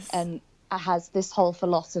Working. Yes. And has this whole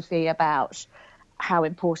philosophy about how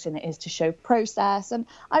important it is to show process. And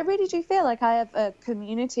I really do feel like I have a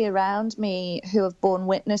community around me who have borne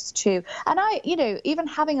witness to, and I, even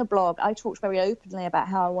having a blog, I talked very openly about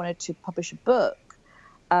how I wanted to publish a book.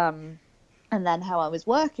 And then how I was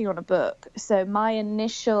working on a book. So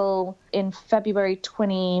in February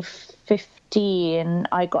 2015,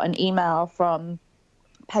 I got an email from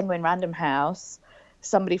Penguin Random House.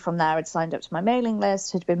 Somebody from there had signed up to my mailing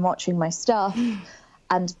list, had been watching my stuff,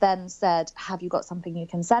 and then said, have you got something you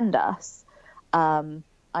can send us?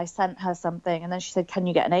 I sent her something, and then she said, can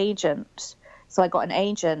you get an agent? So I got an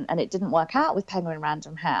agent, and it didn't work out with Penguin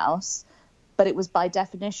Random House, but it was by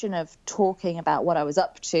definition of talking about what I was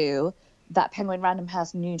up to that Penguin Random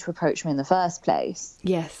House knew to approach me in the first place.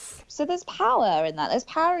 Yes. So there's power in that. There's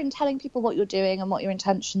power in telling people what you're doing and what your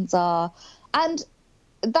intentions are. And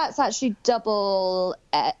that's actually double-edged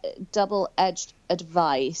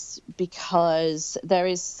advice, because there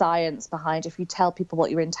is science behind if you tell people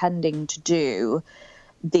what you're intending to do,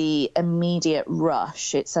 the immediate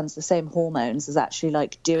rush, it sends the same hormones as actually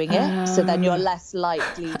doing it. So then you're less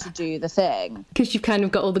likely to do the thing. Because you've kind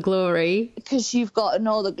of got all the glory. Because you've gotten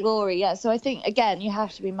all the glory, yeah. So I think, again, you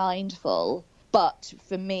have to be mindful. But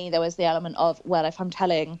for me, there was the element of, well, if I'm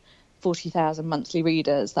telling 40,000 monthly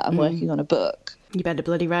readers that I'm working on a book, you better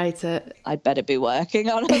bloody write it. I'd better be working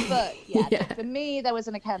on a book. Yeah. For me, there was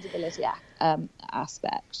an accountability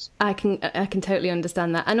aspect. I can totally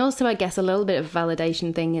understand that. And also, I guess, a little bit of a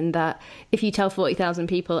validation thing in that if you tell 40,000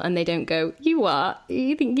 people and they don't go, you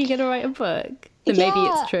think you're going to write a book? Then maybe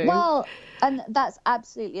it's true. Well, and that's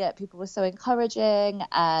absolutely it. People were so encouraging.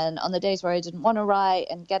 And on the days where I didn't want to write,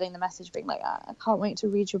 and getting the message being like, I can't wait to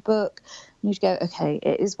read your book. And you'd go, okay,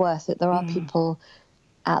 it is worth it. There are people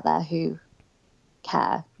out there who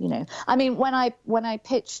care, I mean, when I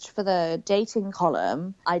pitched for the dating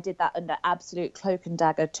column, I did that under absolute cloak and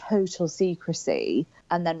dagger, total secrecy,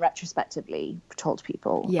 and then retrospectively told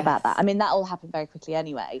people about that. I mean, that all happened very quickly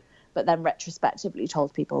anyway, but then retrospectively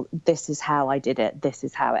told people, this is how I did it, this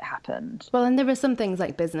is how it happened. Well, and there are some things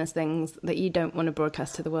like business things that you don't want to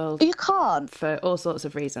broadcast to the world. You can't. For all sorts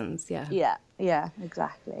of reasons, Yeah,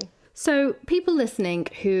 exactly. So people listening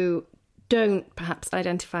who don't perhaps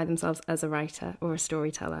identify themselves as a writer or a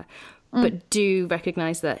storyteller, but do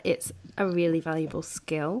recognise that it's a really valuable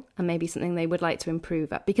skill and maybe something they would like to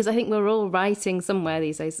improve at. Because I think we're all writing somewhere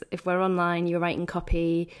these days. If we're online, you're writing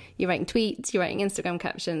copy, you're writing tweets, you're writing Instagram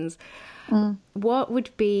captions. What would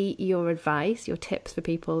be your advice, your tips for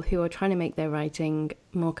people who are trying to make their writing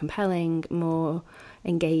more compelling, more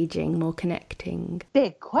engaging, more connecting?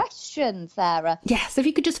 Big question, Sarah. Yes, if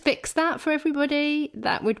you could just fix that for everybody,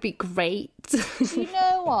 that would be great. You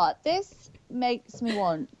know what? This makes me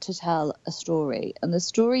want to tell a story. And the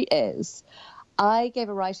story is, I gave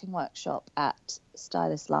a writing workshop at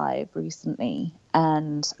Stylist Live recently,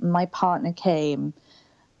 and my partner came.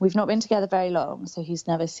 We've not been together very long, so he's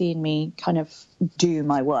never seen me kind of do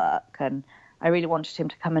my work. And I really wanted him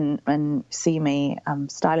to come and see me.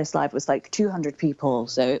 Stylist Live was 200 people,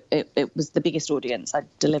 so it was the biggest audience I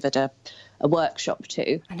delivered a workshop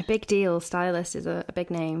to. And a big deal. Stylist is a big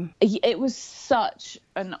name. It was such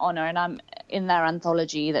an honour, and I'm in their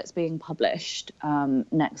anthology that's being published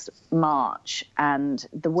next March. And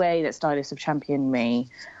the way that stylists have championed me,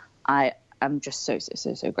 I'm just so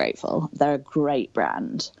grateful. They're a great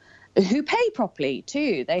brand who pay properly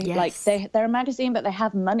too. They're a magazine, but they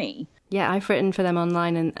have money. Yeah, I've written for them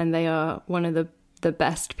online, and they are one of the the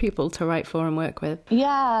best people to write for and work with.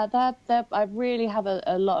 Yeah, I really have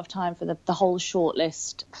a lot of time for the whole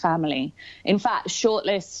Shortlist family. In fact,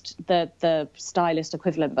 Shortlist, the stylist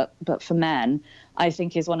equivalent, but for men, I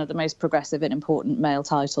think is one of the most progressive and important male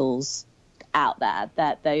titles out there.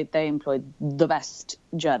 That they employ the best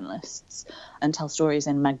journalists and tell stories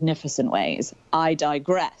in magnificent ways. I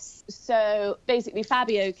digress. So basically,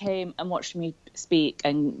 Fabio came and watched me speak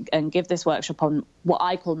and give this workshop on what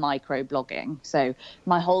I call micro-blogging. So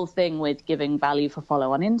my whole thing with giving value for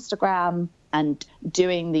follow on Instagram and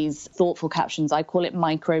doing these thoughtful captions, I call it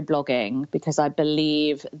micro-blogging because I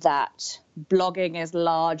believe that blogging is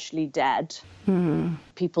largely dead.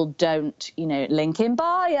 People don't, link in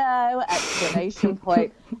bio, exclamation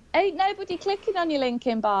point. Ain't nobody clicking on your link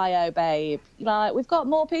in bio, babe. Like, we've got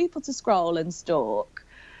more people to scroll and stalk.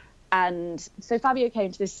 And so Fabio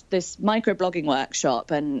came to this microblogging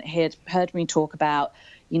workshop, and he had heard me talk about,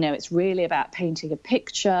 it's really about painting a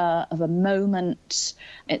picture of a moment.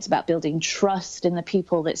 It's about building trust in the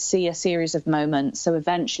people that see a series of moments. So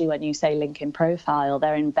eventually when you say link in profile,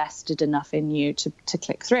 they're invested enough in you to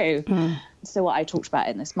click through. So what I talked about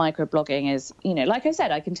in this microblogging is, like I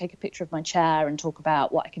said, I can take a picture of my chair and talk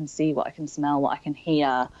about what I can see, what I can smell, what I can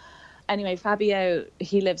hear. Anyway, Fabio,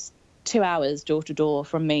 he lives 2 hours door to door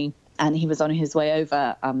from me. And he was on his way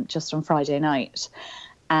over just on Friday night.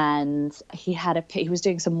 And he was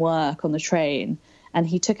doing some work on the train. And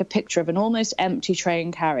he took a picture of an almost empty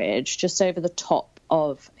train carriage just over the top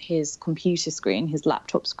of his computer screen, his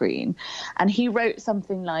laptop screen. And he wrote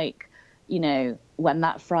something like, when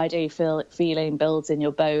that Friday feeling builds in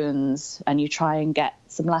your bones and you try and get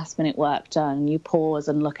some last minute work done, you pause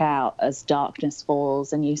and look out as darkness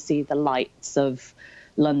falls and you see the lights of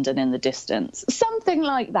London in the distance, something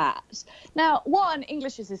like that. Now, one,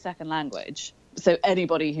 English is his second language, so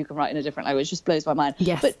anybody who can write in a different language just blows my mind.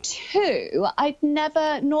 Yes. But two,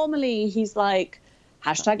 normally he's like,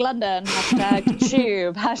 #London,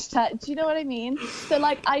 #tube, do you know what I mean? So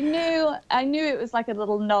like, I knew it was like a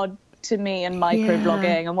little nod to me and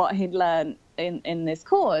microblogging and what he'd learned in this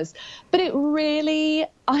course. But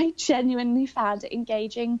I genuinely found it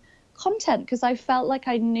engaging content because I felt like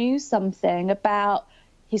I knew something about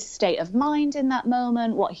his state of mind in that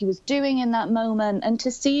moment, what he was doing in that moment, and to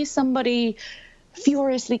see somebody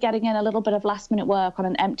furiously getting in a little bit of last minute work on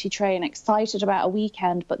an empty train, excited about a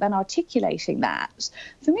weekend, but then articulating that,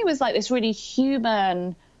 for me was like this really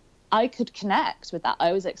human. I could connect with that.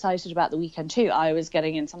 I was excited about the weekend too. I was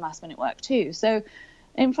getting in some last minute work too. So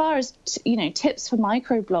in far as, tips for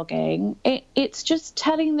microblogging, it's just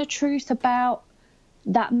telling the truth about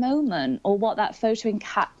that moment or what that photo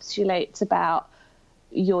encapsulates about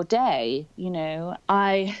your day.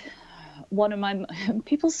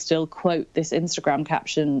 People still quote this Instagram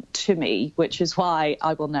caption to me, which is why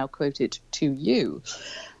I will now quote it to you.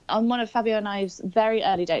 On one of Fabio and I's very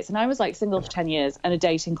early dates, and I was like single for 10 years and a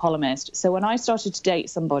dating columnist. So when I started to date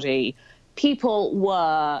somebody, people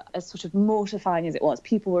were, as sort of mortifying as it was,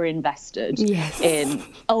 people were invested in,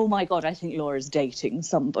 oh my God, I think Laura's dating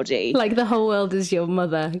somebody. Like the whole world is your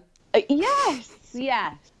mother. Yes.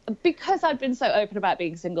 Because I'd been so open about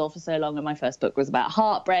being single for so long, and my first book was about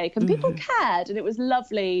heartbreak, and people cared, and it was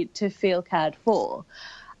lovely to feel cared for.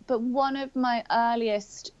 But one of my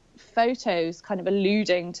earliest photos kind of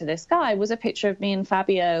alluding to this guy was a picture of me and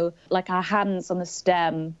Fabio, like our hands on the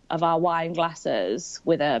stem of our wine glasses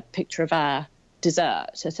with a picture of our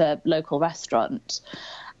dessert at a local restaurant.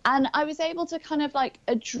 And I was able to kind of like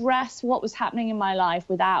address what was happening in my life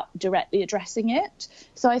without directly addressing it.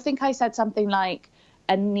 So I think I said something like,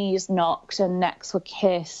 and knees knocked and necks were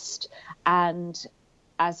kissed. And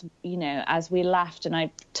as we laughed and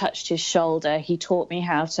I touched his shoulder, he taught me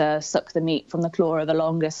how to suck the meat from the claw of a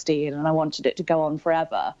longestine, and I wanted it to go on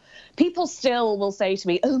forever. People still will say to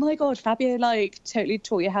me, oh my God, Fabio totally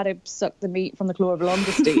taught you how to suck the meat from the claw of a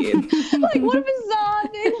longestine. Like, what a bizarre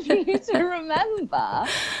thing for you to remember.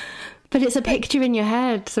 But it's a picture in your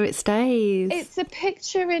head, so it stays. It's a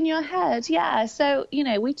picture in your head, yeah. So,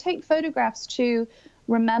 we take photographs to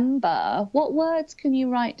remember. What words can you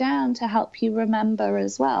write down to help you remember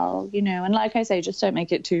as well? And like I say, just don't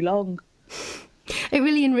make it too long. It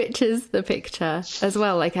really enriches the picture as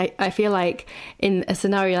well. Like I feel like in a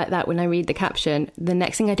scenario like that, when I read the caption, the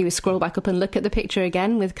next thing I do is scroll back up and look at the picture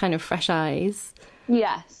again with kind of fresh eyes.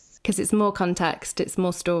 Yes. Because it's more context, it's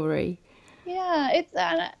more story. Yeah, it's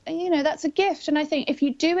that's a gift. And I think if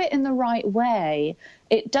you do it in the right way,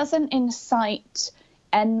 it doesn't incite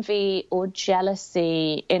envy or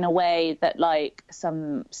jealousy in a way that like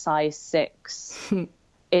some size 6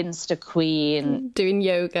 Insta queen doing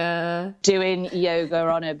yoga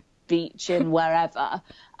on a beach in wherever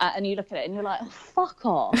And you look at it and you're like, oh, fuck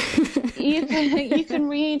off. You can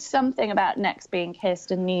read something about necks being kissed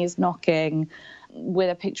and knees knocking with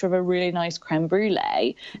a picture of a really nice creme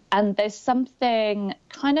brulee. And there's something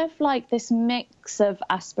kind of like this mix of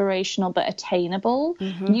aspirational but attainable.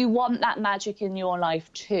 Mm-hmm. You want that magic in your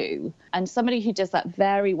life too. And somebody who does that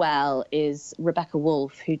very well is Rebecca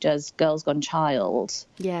Wolf, who does Girls Gone Child.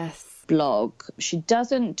 Yes. Blog. She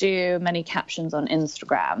doesn't do many captions on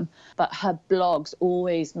Instagram, but her blogs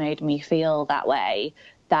always made me feel that way,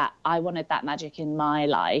 that I wanted that magic in my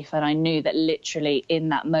life. And I knew that literally in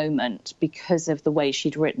that moment, because of the way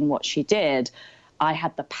she'd written what she did, I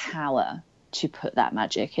had the power to put that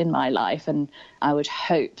magic in my life. And I would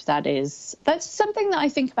hope that's something that I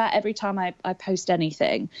think about every time I post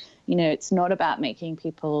anything. You know, it's not about making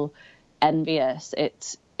people envious.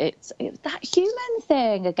 It's that human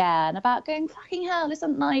thing again, about going, fucking hell,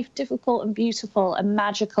 isn't life difficult and beautiful and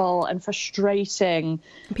magical and frustrating?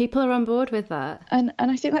 People are on board with that. And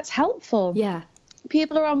I think that's helpful. Yeah.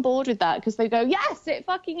 People are on board with that because they go, yes, it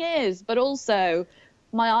fucking is. But also,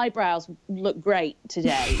 my eyebrows look great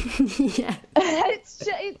today. Yeah. It's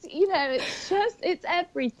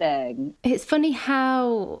everything. It's funny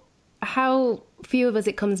how few of us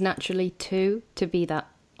it comes naturally to be that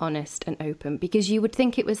honest and open, because you would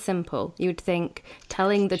think it was simple. You would think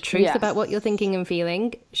telling the truth about what you're thinking and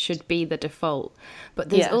feeling should be the default, but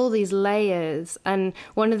there's all these layers. And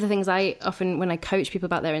one of the things I often, when I coach people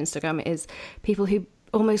about their Instagram, is people who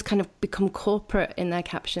almost kind of become corporate in their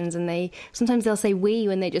captions, and sometimes they'll say we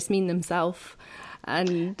when they just mean themselves.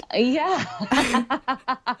 And and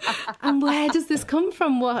where does this come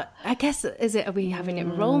from? What, I guess, are we having it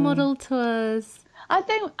role model to us? I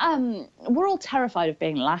think we're all terrified of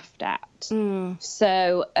being laughed at.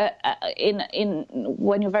 So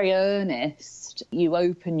when you're very earnest, you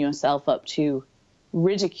open yourself up to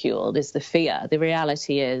ridicule is the fear. The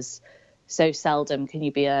reality is, so seldom can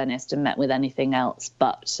you be earnest and met with anything else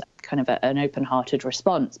but kind of an open-hearted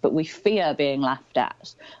response. But we fear being laughed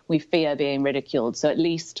at. We fear being ridiculed. So at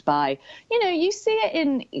least you see it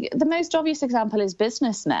in, the most obvious example is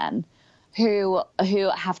businessmen who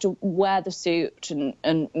have to wear the suit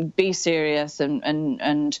and be serious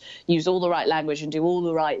and use all the right language and do all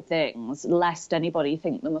the right things, lest anybody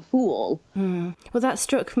think them a fool. Well, that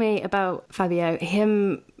struck me about Fabio.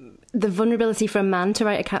 The vulnerability for a man to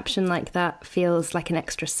write a caption like that feels like an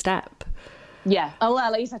extra step. Yeah. Oh,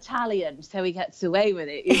 well, he's Italian, so he gets away with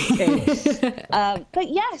it, you see. But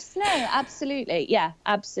yes, no, absolutely. Yeah,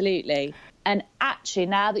 absolutely. And actually,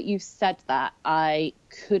 now that you've said that, I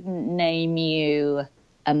couldn't name you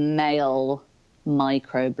a male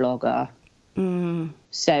microblogger.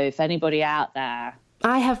 So if anybody out there...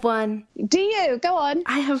 I have one. Do you? Go on.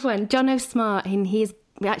 I have one. John O'Smart,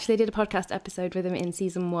 we actually did a podcast episode with him in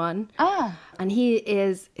season 1. And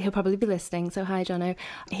he'll probably be listening, so hi, Jono.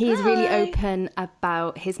 He's really open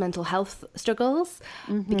about his mental health struggles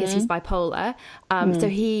because he's bipolar. So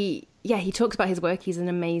he talks about his work. He's an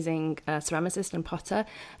amazing ceramicist and potter, and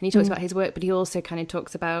he talks about his work, but he also kind of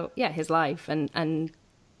talks about his life, and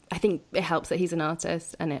I think it helps that he's an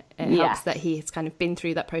artist, and it helps that he has kind of been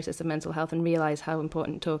through that process of mental health and realised how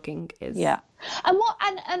important talking is. Yeah.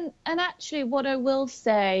 And actually what I will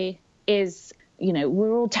say is,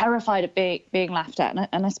 we're all terrified of being laughed at,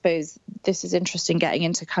 and I suppose this is interesting, getting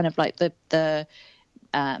into kind of like the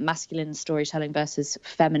masculine storytelling versus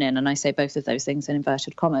feminine, and I say both of those things in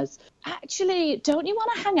inverted commas. Actually, don't you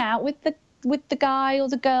want to hang out with the guy or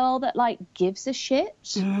the girl that gives a shit?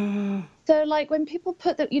 So when people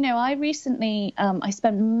put that, I recently I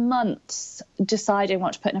spent months deciding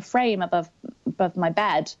what to put in a frame above my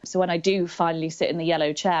bed, so when I do finally sit in the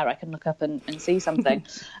yellow chair, I can look up and see something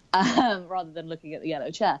rather than looking at the yellow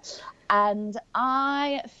chair. And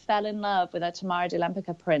I fell in love with a Tamara de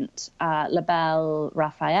Lempicka print, La Belle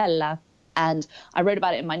Raffaella. And I wrote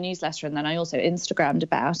about it in my newsletter, and then I also Instagrammed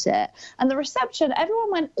about it. And the reception, everyone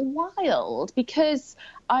went wild, because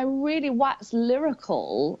I really waxed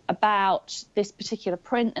lyrical about this particular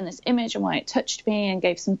print and this image and why it touched me, and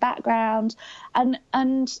gave some background. And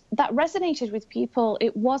that resonated with people.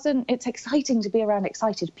 It's exciting to be around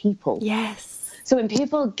excited people. Yes. So when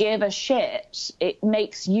people give a shit, it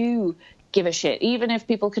makes you give a shit. Even if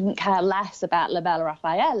people couldn't care less about La Belle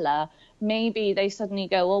Raffaella, maybe they suddenly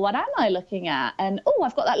go, well, what am I looking at? And, oh,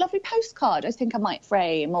 I've got that lovely postcard I think I might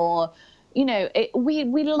frame. Or, we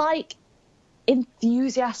like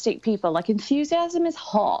enthusiastic people. Enthusiasm is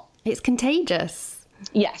hot. It's contagious.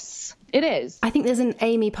 Yes, it is. I think there's an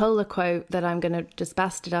Amy Poehler quote that I'm going to just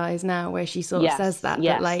bastardize now where she sort of says that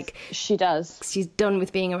like she does. She's done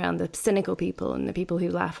with being around the cynical people and the people who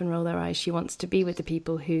laugh and roll their eyes. She wants to be with the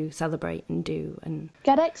people who celebrate and do and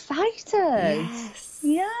get excited. Yes.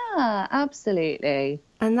 Yeah, absolutely.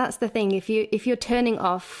 And that's the thing. If you're turning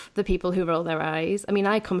off the people who roll their eyes, I mean,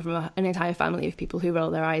 I come from an entire family of people who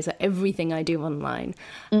roll their eyes at everything I do online,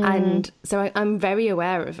 and so I'm very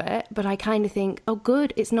aware of it. But I kind of think, oh,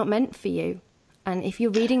 good, it's not meant for you. And if you're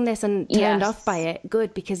reading this and turned off by it,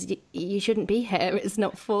 good, because you shouldn't be here. It's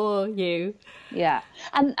not for you. Yeah.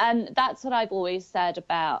 And that's what I've always said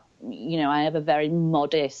about, I have a very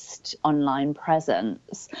modest online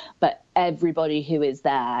presence, but everybody who is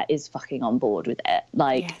there is fucking on board with it.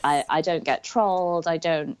 Like, yes. I don't get trolled. I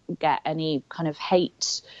don't get any kind of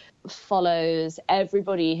hate follows.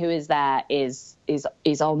 Everybody who is there is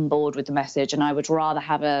on board with the message. And I would rather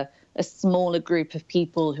have a smaller group of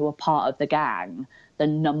people who are part of the gang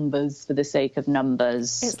than numbers for the sake of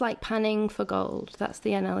numbers. It's like panning for gold. That's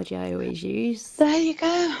the analogy I always use. There you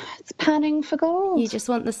go. It's panning for gold. You just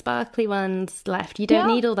want the sparkly ones left. You don't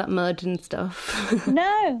need all that mud and stuff.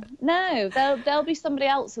 No. There'll be somebody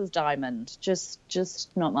else's diamond. Just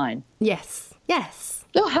not mine. Yes.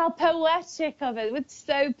 Oh, how poetic of it. It's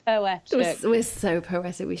so poetic. We're so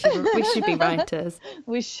poetic. We should be writers.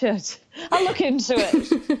 We should. I'll look into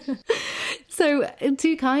it. So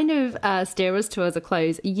to kind of steer us towards a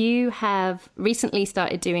close, you have recently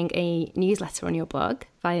started doing a newsletter on your blog,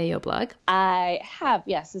 via your blog. I have,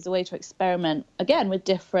 yes, as a way to experiment, again, with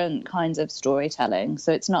different kinds of storytelling.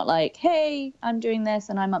 So it's not like, hey, I'm doing this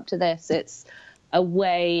and I'm up to this. It's a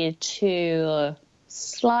way to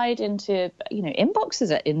slide into,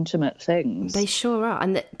 inboxes are intimate things. They sure are.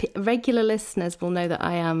 And regular listeners will know that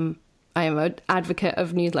I am an advocate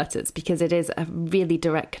of newsletters because it is a really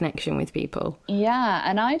direct connection with people. Yeah,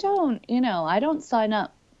 and I don't sign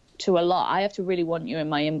up to a lot. I have to really want you in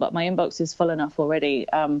my inbox. My inbox is full enough already.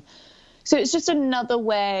 So it's just another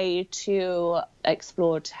way to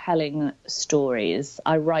explore telling stories.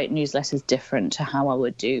 I write newsletters different to how I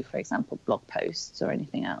would do, for example, blog posts or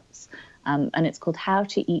anything else. And it's called How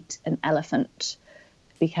to Eat an Elephant,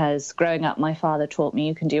 because growing up, my father taught me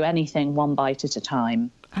you can do anything one bite at a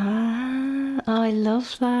time. I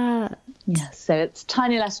love that. Yes, so it's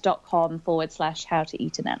tinyletter.com/how to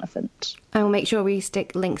eat an elephant. I will make sure we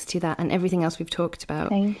stick links to that and everything else we've talked about.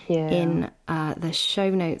 Thank you. In the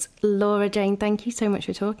show notes. Laura Jane, thank you so much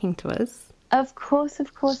for talking to us. Of course.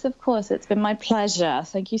 It's been my pleasure.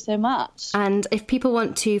 Thank you so much. And if people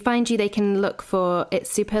want to find you, they can look for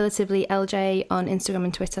it's Superlatively LJ on Instagram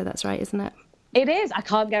and Twitter. That's right, isn't it? It is. I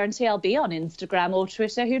can't guarantee I'll be on Instagram or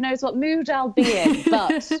Twitter. Who knows what mood I'll be in.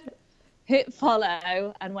 But hit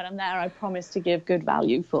follow. And when I'm there, I promise to give good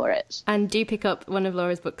value for it. And do pick up one of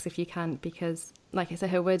Laura's books if you can, because like I said,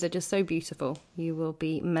 her words are just so beautiful. You will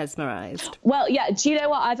be mesmerised. Well, yeah, do you know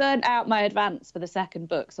what? I've earned out my advance for the second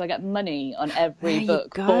book, so I get money on every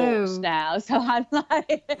book bought now. So I'm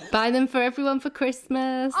like... Buy them for everyone for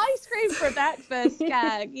Christmas. Ice cream for breakfast,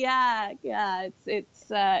 gag. Yeah.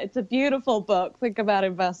 It's a beautiful book. Think about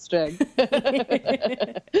investing.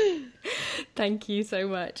 Thank you so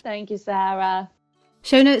much. Thank you, Sarah.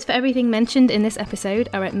 Show notes for everything mentioned in this episode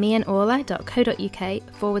are at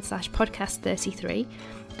meandorla.co.uk/podcast33.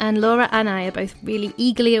 And Laura and I are both really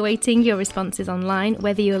eagerly awaiting your responses online,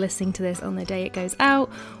 whether you're listening to this on the day it goes out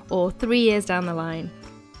or 3 years down the line.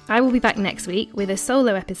 I will be back next week with a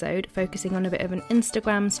solo episode focusing on a bit of an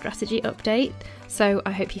Instagram strategy update, so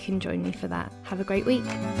I hope you can join me for that. Have a great week.